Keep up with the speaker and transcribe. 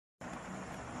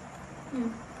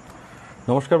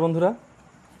নমস্কার বন্ধুরা,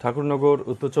 ঠাকুরনগর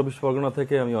উত্তর 24 পরগনা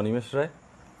থেকে আমি অনিমেষ রায়।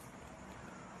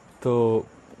 তো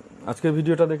আজকের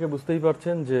ভিডিওটা দেখে বুঝতেই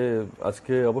পারছেন যে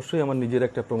আজকে অবশ্যই আমার নিজের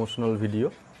একটা প্রমোশনাল ভিডিও।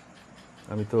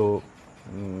 আমি তো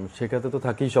শেখাতে তো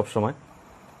থাকি সব সময়,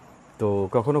 তো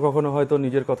কখনো কখনো হয়তো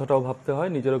নিজের কথাটাও ভাবতে হয়,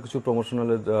 নিজেরও কিছু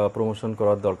প্রমোশন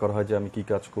করার দরকার হয় যে আমি কি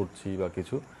কাজ করছি বা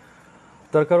কিছু।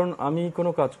 তার কারণ আমি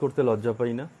কোনো কাজ করতে লজ্জা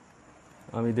পাই না।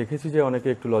 আমি দেখেছি যে অনেকে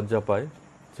একটু লজ্জা পায়,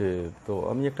 যে তো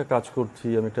আমি একটা কাজ করছি,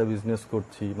 আমি একটা বিজনেস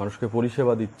করছি, মানুষকে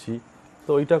পরিষেবা দিচ্ছি, তো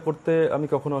ওইটা করতে আমি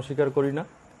কখনো অস্বীকার করি না,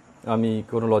 আমি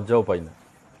কোনো লজ্জাও পাই না।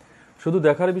 শুধু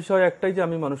দেখার বিষয় একটাই যে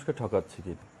আমি মানুষকে ঠকাচ্ছি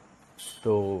কি।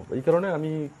 তো এই কারণে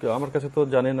আমার কাছে তো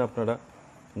জানেন আপনারা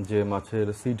যে মাছের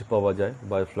সিড পাওয়া যায়,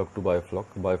 বায়োফ্লক টু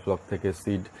বায়োফ্লক থেকে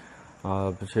সিড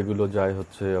সেগুলো যায়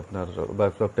হচ্ছে আপনার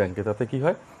বায়োফ্লক ট্যাঙ্কে। তাতে কি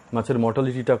হয়, মাছের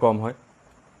মর্টালিটিটা কম হয়,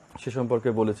 সে সম্পর্কে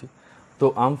বলেছি। তো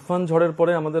আমফান ঝড়ের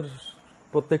পরে আমাদের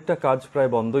প্রত্যেকটা কাজ প্রায়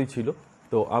বন্ধই ছিল,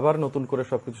 তো আবার নতুন করে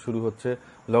সব কিছু শুরু হচ্ছে।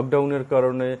 লকডাউনের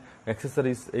কারণে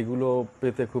অ্যাক্সেসরিজ এগুলো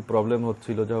পেতে খুব প্রবলেম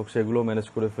হচ্ছিল, যা হোক সেগুলো ম্যানেজ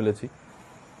করে ফেলেছি।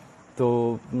 তো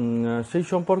সেই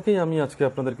সম্পর্কেই আমি আজকে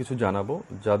আপনাদের কিছু জানাবো।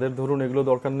 যাদের ধরুন এগুলো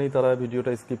দরকার নেই তারা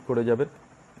ভিডিওটা স্কিপ করে যাবেন,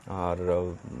 আর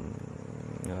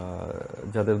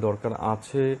যাদের দরকার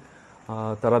আছে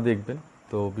তারা দেখবেন।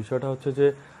 তো বিষয়টা হচ্ছে যে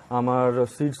আমার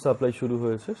সিড সাপ্লাই শুরু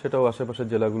হয়েছে, সেটাও আশেপাশের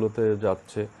জেলাগুলোতে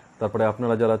যাচ্ছে। তারপরে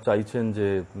আপনারা যারা চাইছেন যে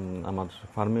আমার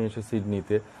ফার্মে এসে সিড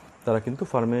নিতে, তারা কিন্তু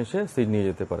ফার্মে এসে সিড নিয়ে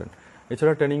যেতে পারেন।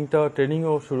 এছাড়া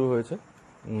ট্রেনিংও শুরু হয়েছে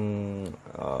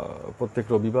প্রত্যেক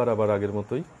রবিবার, আবার আগের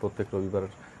মতোই প্রত্যেক রবিবার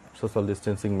সোশ্যাল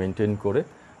ডিস্টেন্সিং মেনটেন করে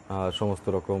সমস্ত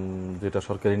রকম যেটা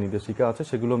সরকারি নির্দেশিকা আছে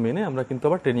সেগুলো মেনে আমরা কিন্তু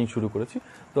আবার ট্রেনিং শুরু করেছি।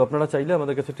 তো আপনারা চাইলে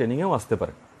আমাদের কাছে ট্রেনিংয়েও আসতে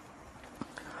পারেন।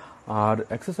 আর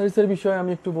অ্যাক্সেসরিজের বিষয়ে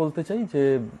আমি একটু বলতে চাই যে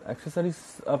অ্যাক্সেসরিজ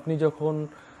আপনি যখন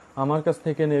আমার কাছ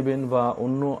থেকে নেবেন বা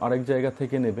অন্য আরেক জায়গা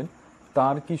থেকে নেবেন,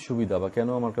 তার কি সুবিধা বা কেন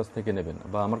আমার কাছ থেকে নেবেন,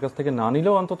 বা আমার কাছ থেকে না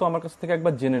নিলেও অন্তত আমার কাছ থেকে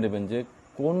একবার জেনে নেবেন যে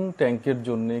কোন ট্যাঙ্কের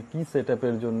জন্যে, কি সেট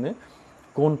আপের জন্যে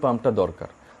কোন পাম্পটা দরকার।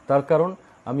 তার কারণ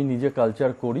আমি নিজে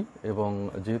কালচার করি, এবং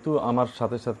যেহেতু আমার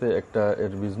সাথে সাথে একটা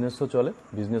এর বিজনেসও চলে।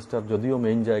 বিজনেসটার যদিও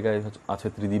মেইন জায়গায় আছে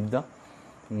ত্রিদীপদা,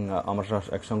 আমরা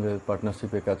একসঙ্গে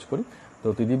পার্টনারশিপে কাজ করি। তো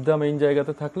ত্রিদীপদা মেইন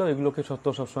জায়গাতে থাকলেও এগুলোকে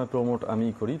সবসময় প্রমোট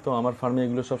আমিই করি। তো আমার ফার্মে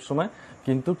এগুলো সবসময়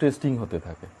কিন্তু টেস্টিং হতে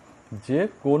থাকে যে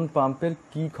কোন পাম্পের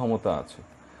কি ক্ষমতা আছে।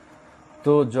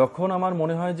 তো যখন আমার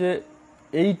মনে হয় যে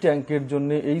এই ট্যাঙ্কের জন্য,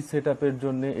 এই সেট আপের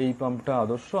জন্য এই পাম্পটা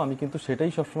আদর্শ, আমি কিন্তু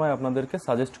সেটাই সবসময় আপনাদেরকে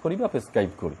সাজেস্ট করি বা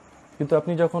প্রেসক্রাইব করি। কিন্তু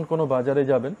আপনি যখন কোনো বাজারে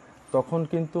যাবেন তখন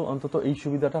কিন্তু অন্তত এই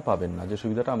সুবিধাটা পাবেন না, যে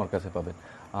সুবিধাটা আমার কাছে পাবেন।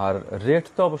 আর রেট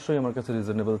তো অবশ্যই আমার কাছে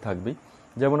রিজনেবল থাকবেই।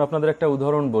 যেমন আপনাদের একটা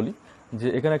উদাহরণ বলি, যে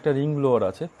এখানে একটা রিং ব্লোয়ার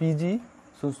আছে পিজি,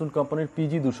 সুনসুন কোম্পানির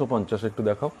পিজি 250, একটু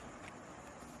দেখাও।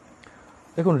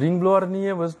 দেখুন, রিং ব্লোয়ার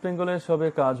নিয়ে ওয়েস্ট বেঙ্গলে সবে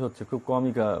কাজ হচ্ছে, খুব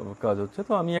কমই কাজ হচ্ছে।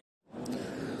 তো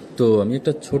আমি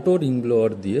একটা ছোট রিং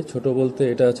ব্লোয়ার দিয়ে, ছোট বলতে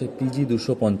এটা আছে পিজি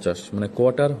 250, মানে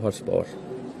কোয়ার্টার হর্স পাওয়ার।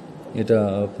 এটা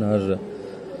আপনার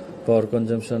পাওয়ার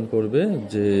কনজামশন করবে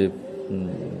যে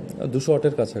 200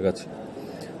 ওয়াটের কাছাকাছি।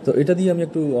 তো এটা দিয়ে আমি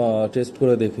একটু টেস্ট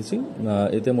করে দেখেছি,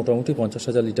 এতে মোটামুটি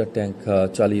 50,000 লিটার ট্যাঙ্ক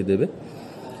চালিয়ে দেবে।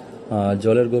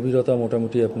 জলের গভীরতা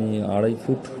মোটামুটি আপনি 2.5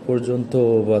 ফুট পর্যন্ত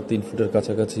বা 3 ফুটের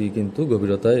কাছাকাছি কিন্তু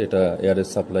গভীরতায় এটা এয়ারের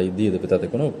সাপ্লাই দিয়ে দেবে, তাতে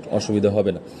কোনো অসুবিধা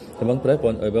হবে না।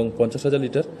 এবং 50,000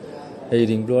 লিটার এই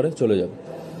রিং ব্লোয়ারে চলে যাবে।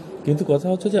 কিন্তু কথা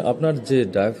হচ্ছে যে আপনার যে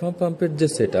ডায়াফ্রাম পাম্পের যে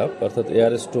সেট আপ, অর্থাৎ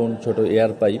এয়ার স্টোন, ছোট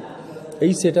এয়ার পাইপ,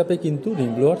 এই সেট আপে কিন্তু রিং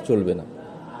ব্লোয়ার চলবে না।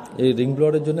 এই রিং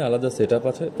ব্লোয়ারের জন্য আলাদা সেট আপ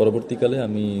আছে। পরবর্তীকালে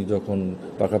আমি যখন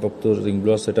পাকাপোক্ত রিং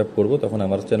ব্লোয়ার সেট আপ করবো তখন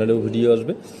আমার চ্যানেলেও ভিডিও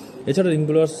আসবে। এছাড়া রিং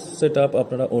ব্লোয়ার সেট আপ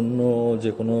আপনারা অন্য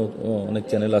যে কোনো অনেক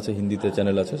চ্যানেল আছে, হিন্দিতে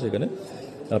চ্যানেল আছে, সেখানে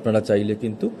আপনারা চাইলে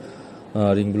কিন্তু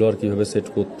রিং ব্লোয়ার কীভাবে সেট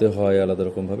করতে হয় আলাদা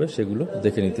রকমভাবে সেগুলো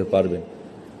দেখে নিতে পারবেন।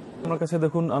 আমার কাছে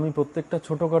দেখুন, আমি প্রত্যেকটা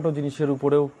ছোটোখাটো জিনিসের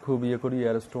উপরেও খুব করি।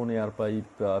 Air stone, air pipe,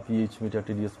 pH metre,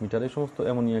 TDS metre, এই সমস্ত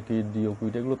অ্যামোনিয়া কিট, ডিও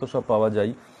কিট, এগুলো তো সব পাওয়া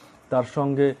যায়। তার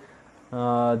সঙ্গে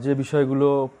যে বিষয়গুলো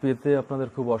পেতে আপনাদের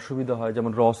খুব অসুবিধা হয়,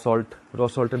 যেমন র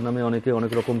সল্টের নামে অনেকে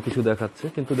অনেক রকম কিছু দেখাচ্ছে,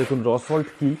 কিন্তু দেখুন র সল্ট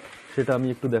কী সেটা আমি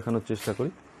একটু দেখানোর চেষ্টা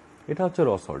করি। এটা হচ্ছে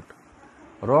র সল্ট,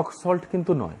 রক সল্ট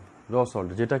কিন্তু নয়। র সল্ট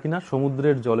যেটা কিনা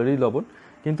সমুদ্রের জলেরই লবণ,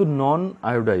 কিন্তু নন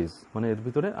আয়োডাইজ, মানে এর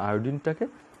ভিতরে আয়োডিনটাকে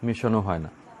মেশানো হয় না।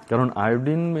 কারণ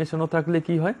আয়োডিন মেশানো থাকলে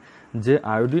কি হয়, যে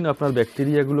আয়োডিন আপনার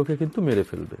ব্যাকটেরিয়াগুলোকে কিন্তু মেরে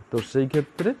ফেলবে। তো সেই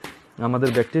ক্ষেত্রে আমাদের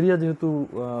ব্যাকটেরিয়া যেহেতু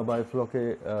বায়োফ্লকে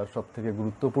সব থেকে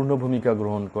গুরুত্বপূর্ণ ভূমিকা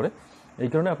গ্রহণ করে, এই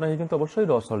কারণে আপনাকে কিন্তু অবশ্যই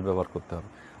র সল্ট ব্যবহার করতে হবে।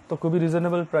 তো খুবই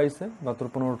রিজনেবল প্রাইসে, মাত্র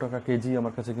 15 টাকা কেজি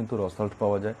আমার কাছে কিন্তু র সল্ট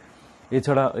পাওয়া যায়।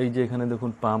 এছাড়া এই যে এখানে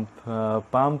দেখুন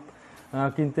পাম্প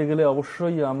কিনতে গেলে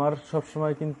অবশ্যই আমার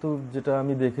সবসময় কিন্তু যেটা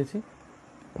আমি দেখেছি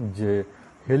যে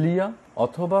হেলিয়া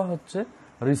অথবা হচ্ছে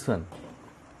রিসান,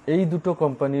 এই দুটো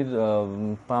কোম্পানির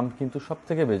পাম্প কিন্তু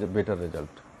সবথেকে বেটার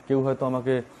রেজাল্ট। কেউ হয়তো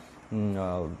আমাকে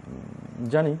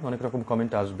জানি অনেক রকম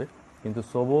কমেন্ট আসবে, কিন্তু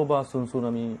সোবো বা সুনসুন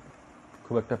আমি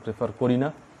খুব একটা প্রেফার করি না।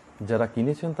 যারা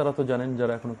কিনেছেন তারা তো জানেন,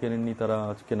 যারা এখনো কেনেননি তারা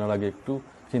কেনার আগে একটু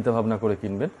চিন্তা ভাবনা করে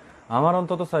কিনবেন। আমার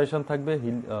অন্তত সাজেশন থাকবে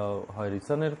হয়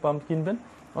রিসানের পাম্প কিনবেন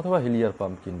অথবা হিলিয়ার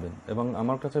পাম্প কিনবেন, এবং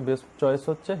আমার কাছে বেস্ট চয়েস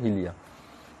হচ্ছে হিলিয়া।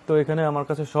 তো এখানে আমার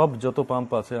কাছে সব যত পাম্প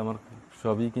আছে আমার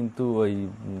সবই কিন্তু ওই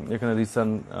এখানে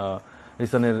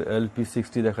রিসানের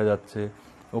LP60 দেখা যাচ্ছে,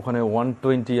 ওখানে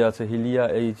 120 আছে হিলিয়া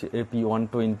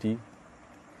AP120,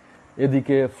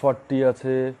 এদিকে 40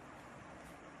 আছে,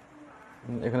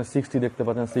 এখানে 60 দেখতে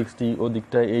পাচ্ছেন 60,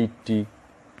 ওদিকটায় 80।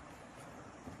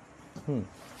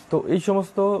 তো এই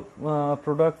সমস্ত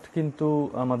প্রোডাক্ট কিন্তু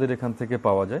আমাদের এখান থেকে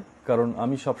পাওয়া যায়, কারণ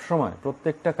আমি সবসময়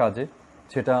প্রত্যেকটা কাজে,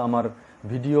 সেটা আমার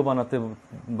ভিডিও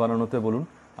বানানোতে বলুন,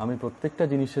 আমি প্রত্যেকটা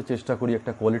জিনিসের চেষ্টা করি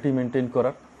একটা কোয়ালিটি মেনটেন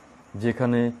করার,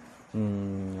 যেখানে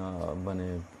মানে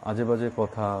আজে বাজে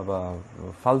কথা বা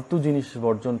ফালতু জিনিস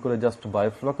বর্জন করে জাস্ট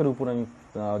বায়োফ্লকের উপর আমি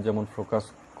যেমন ফোকাস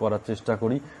করার চেষ্টা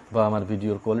করি বা আমার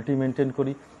ভিডিওর কোয়ালিটি মেনটেন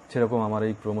করি, সেরকম আমার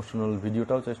এই প্রমোশনাল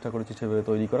ভিডিওটাও চেষ্টা করেছি সেভাবে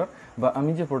তৈরি করার, বা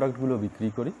আমি যে প্রোডাক্টগুলো বিক্রি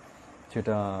করি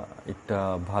সেটা একটা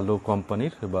ভালো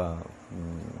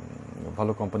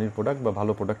কোম্পানির প্রোডাক্ট বা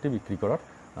ভালো প্রোডাক্টই বিক্রি করার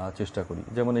চেষ্টা করি।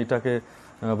 যেমন এটাকে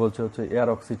বলছে হচ্ছে এয়ার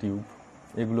অক্সি টিউব,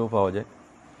 এগুলোও পাওয়া যায়।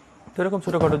 তো এরকম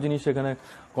ছোটোখাটো জিনিস, এখানে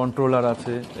কন্ট্রোলার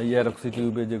আছে এই এয়ার অক্সি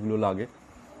টিউবে যেগুলো লাগে।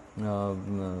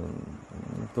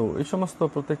 তো এই সমস্ত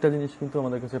প্রত্যেকটা জিনিস কিন্তু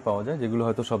আমাদের কাছে পাওয়া যায়, যেগুলো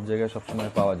হয়তো সব জায়গায়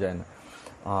সবসময় পাওয়া যায় না।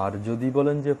 আর যদি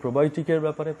বলেন যে প্রোবায়োটিকের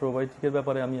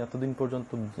ব্যাপারে আমি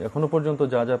এখনো পর্যন্ত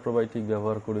যা যা প্রোবায়োটিক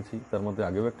ব্যবহার করেছি, তার মধ্যে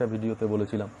আগেও একটা ভিডিওতে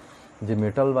বলেছিলাম যে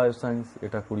মেটাল বায়োসায়েন্স,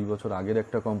 এটা 20 বছর আগের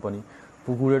একটা কোম্পানি,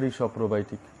 পুকুরেরই সব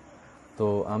প্রোবায়োটিক। তো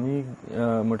আমি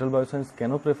মেটাল বায়োসায়েন্স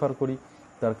কেন প্রেফার করি,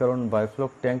 তার কারণ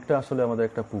বায়োফ্লক ট্যাঙ্কটা আসলে আমাদের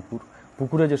একটা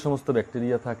পুকুরে যে সমস্ত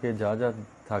ব্যাকটেরিয়া থাকে, যা যা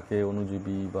থাকে,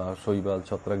 অণুজীবী বা শৈবাল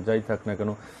ছত্রাক যাই থাক না কেন,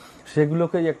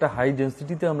 সেগুলোকেই একটা হাই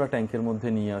ডেন্সিটিতে আমরা ট্যাঙ্কের মধ্যে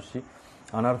নিয়ে আসি,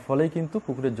 আনার ফলেই কিন্তু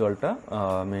পুকুরের জলটা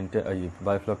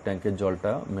বায়োফ্লক ট্যাঙ্কের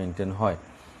জলটা মেনটেন হয়।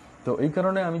 তো এই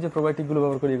কারণে আমি যে প্রোবায়োটিকগুলো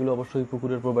ব্যবহার করি, এগুলো অবশ্যই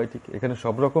পুকুরের প্রোবায়োটিক। এখানে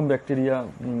সব রকম ব্যাকটেরিয়া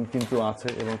কিন্তু আছে,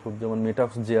 এবং খুব যেমন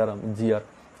মেটাক্স জিআর,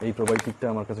 এই প্রোবায়োটিকটা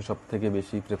আমার কাছে সব থেকে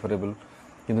বেশি প্রেফারেবল,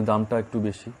 কিন্তু দামটা একটু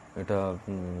বেশি। এটা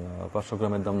 500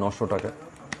 গ্রামের দাম 900 টাকা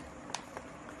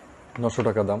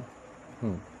দাম।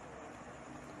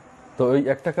 তো এই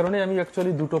একটা কারণে আমি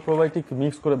অ্যাকচুয়ালি দুটো প্রোবায়োটিক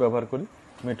মিক্স করে ব্যবহার করি,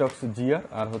 মেটক্স জিআর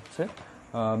আর হচ্ছে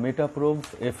মেটাপ্রোব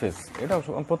এফএস। এটা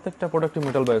প্রত্যেকটা প্রোডাক্টই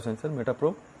মেটাল বায়োসায়েন্সের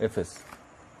মেটাপ্রোব এফএস।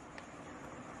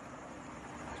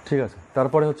 ঠিক আছে।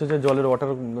 তারপরে হচ্ছে যে জলের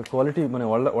ওয়াটার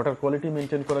কোয়ালিটি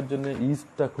মেনটেন করার জন্য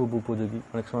ইস্টটা খুব উপযোগী।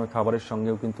 অনেক সময় খাবারের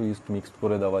সঙ্গেও কিন্তু ইস্ট মিক্সড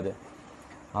করে দেওয়া যায়।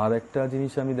 আর একটা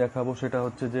জিনিস আমি দেখাবো, সেটা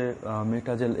হচ্ছে যে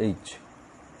মেটাজেল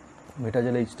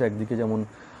এইচটা একদিকে যেমন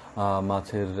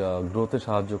মাছের গ্রোথে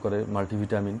সাহায্য করে,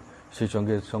 মাল্টিভিটামিন, সেই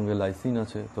সঙ্গে লাইসিন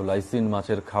আছে। তো লাইসিন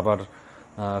মাছের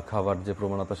খাবার যে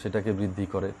প্রবণতা সেটাকে বৃদ্ধি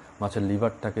করে, মাছের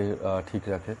লিভারটাকে ঠিক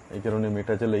রাখে। এই কারণে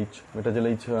মেটাজেল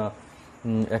এইচ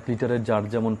 1 লিটারের জার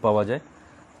যেমন পাওয়া যায়,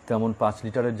 তেমন 5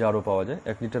 লিটারের জারও পাওয়া যায়।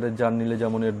 1 লিটারের জার নিলে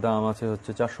যেমন এর দাম আছে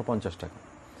হচ্ছে 450 টাকা।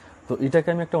 তো এটাকে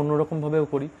আমি একটা অন্যরকমভাবেও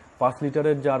করি। 5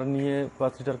 লিটারের জার নিয়ে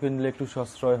 5 লিটার কিনলে একটু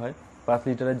সাশ্রয় হয়। 5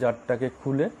 লিটারের জারটাকে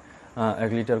খুলে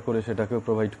 1 লিটার করে সেটাকেও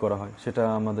প্রোভাইড করা হয়। সেটা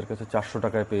আমাদের কাছে 400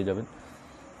 টাকায় পেয়ে যাবেন।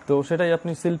 তো সেটাই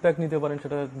আপনি সিল প্যাক নিতে পারেন,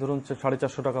 সেটা ধরুন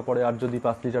 450 টাকা পড়ে। আর যদি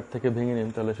 5 লিটার থেকে ভেঙে নেন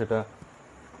তাহলে সেটা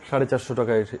 450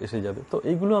 টাকায় এসে যাবে। তো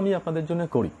এইগুলো আমি আপনাদের জন্য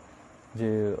করি, যে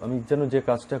আমি যেন যে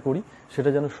কাজটা করি সেটা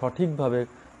যেন সঠিকভাবে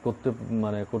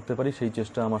করতে পারি, সেই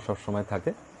চেষ্টা আমার সবসময়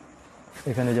থাকে।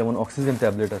 এখানে যেমন অক্সিজেন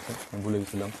ট্যাবলেট আছে, ভুলে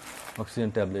গেছিলাম,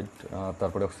 অক্সিজেন ট্যাবলেট,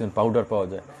 তারপরে অক্সিজেন পাউডার পাওয়া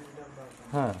যায়।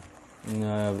 হ্যাঁ,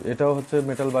 এটাও হচ্ছে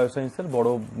মেটাল বায়োসায়েন্সের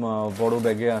বড়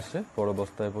ব্যাগে আসে, বড়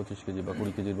বস্তায় 25 কেজি বা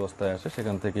 20 কেজির বস্তায় আসে।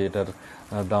 সেখান থেকে এটার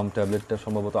দাম, ট্যাবলেটটা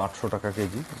সম্ভবত 800 টাকা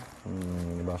কেজি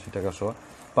বা 80 টাকা শোয়া।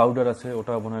 পাউডার আছে,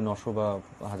 ওটা মনে হয় 900 বা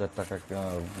 1000 টাকা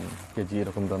কেজি,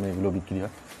 এরকম দামে এগুলো বিক্রি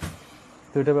হয়।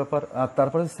 তো এটা ব্যাপার। আর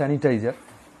তারপরে স্যানিটাইজার,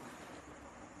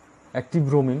 অ্যাক্টিভ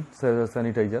ব্রোমিন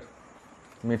স্যানিটাইজার,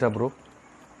 মেটাব্রো।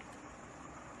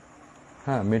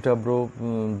 হ্যাঁ, মেটাব্রো,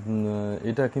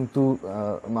 এটা কিন্তু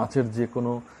মাছের যে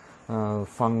কোনো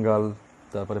ফাঙ্গাল,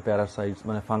 তারপরে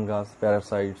ফাঙ্গাস,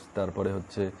 প্যারাসাইটস, তারপরে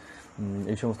হচ্ছে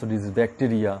এই সমস্ত ডিজিজ,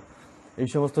 ব্যাকটেরিয়া, এই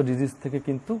সমস্ত ডিজিজ থেকে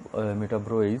কিন্তু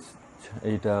মেটাব্রো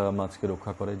এইটা মাছকে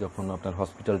রক্ষা করে। যখন আপনার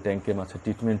হসপিটাল ট্যাঙ্কে মাছের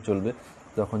ট্রিটমেন্ট চলবে,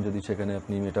 তখন যদি সেখানে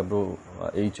আপনি মেটাব্রো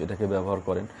এটাকে ব্যবহার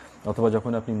করেন, অথবা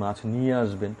যখন আপনি মাছ নিয়ে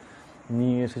আসবেন,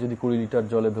 নিয়ে এসে যদি 20 লিটার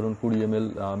জলে ধরুন 20 ml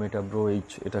মেটাব্রো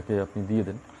এটাকে আপনি দিয়ে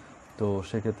দেন, তো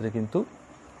সেক্ষেত্রে কিন্তু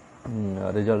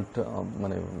রেজাল্ট,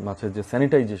 মাছের যে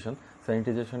স্যানিটাইজেশন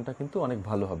স্যানিটাইজেশনটা কিন্তু অনেক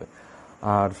ভালো হবে।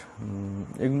 আর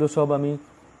এগুলো সব আমি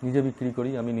নিজে বিক্রি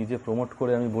করি, আমি নিজে প্রমোট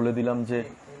করে আমি বলে দিলাম যে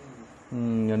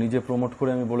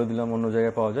অন্য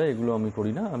জায়গায় পাওয়া যায়, এগুলো আমি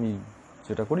করি না। আমি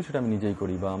যেটা করি সেটা আমি নিজেই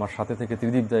করি, বা আমার সাথে থেকে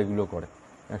ত্রিদীপদা এগুলো করে,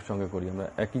 একসঙ্গে করি, আমরা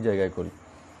একই জায়গায় করি।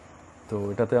 তো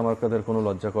এটাতে আমার কাদের কোনো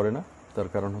লজ্জা করে না। তার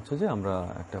কারণ হচ্ছে যে আমরা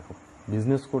একটা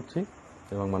বিজনেস করছি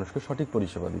এবং মানুষকে সঠিক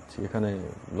পরিষেবা দিচ্ছি, এখানে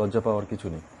লজ্জা পাওয়ার কিছু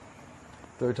নেই।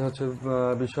 তো এটা হচ্ছে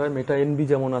বিষয়। মেটা এনবি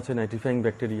যেমন আছে নাইট্রিফাইং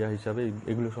ব্যাকটেরিয়া হিসাবে,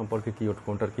 এগুলো সম্পর্কে কি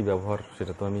কোনটার কি ব্যবহার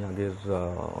সেটা তো আমি আগের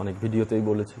অনেক ভিডিওতেই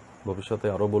বলেছি, ভবিষ্যতে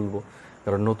আরও বলবো।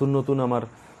 কারণ নতুন নতুন আমার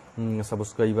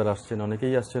সাবস্ক্রাইবার আসছেন,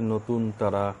 অনেকেই আসছেন নতুন,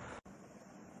 তারা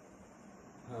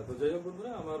তো যাই হোক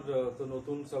বন্ধুরা, আমার তো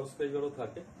নতুন সাবস্ক্রাইবারও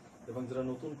থাকে এবং যারা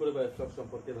নতুন করে বায়োফ্লক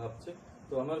সম্পর্কে ভাবছে,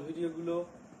 তো আমার ভিডিওগুলো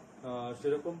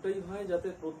সেরকমটাই হয় যাতে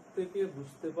প্রত্যেকে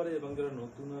বুঝতে পারে এবং যারা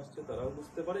নতুন আসছে তারাও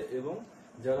বুঝতে পারে, এবং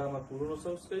যারা আমার পুরনো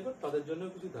সাবস্ক্রাইবার তাদের জন্য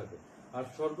কিছু থাকে। আর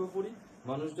সর্বোপরি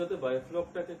মানুষ যাতে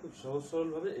বায়োফ্লকটাকে খুব সহজ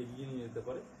সরলভাবে এগিয়ে নিয়ে যেতে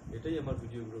পারে, এটাই আমার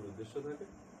ভিডিওগুলোর উদ্দেশ্য থাকে।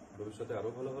 ভবিষ্যতে আরও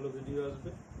ভালো ভালো ভিডিও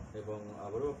আসবে এবং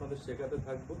আবারও আপনাদের শেখাতে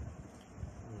থাকবো।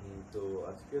 তো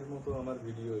আজকের মতো আমার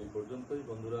ভিডিও এই পর্যন্তই।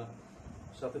 বন্ধুরা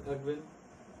সাথে থাকবেন,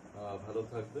 ভালো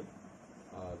থাকবেন,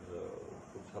 আর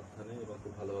খুব সাবধানে এবং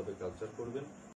খুব ভালোভাবে কালচার করবেন।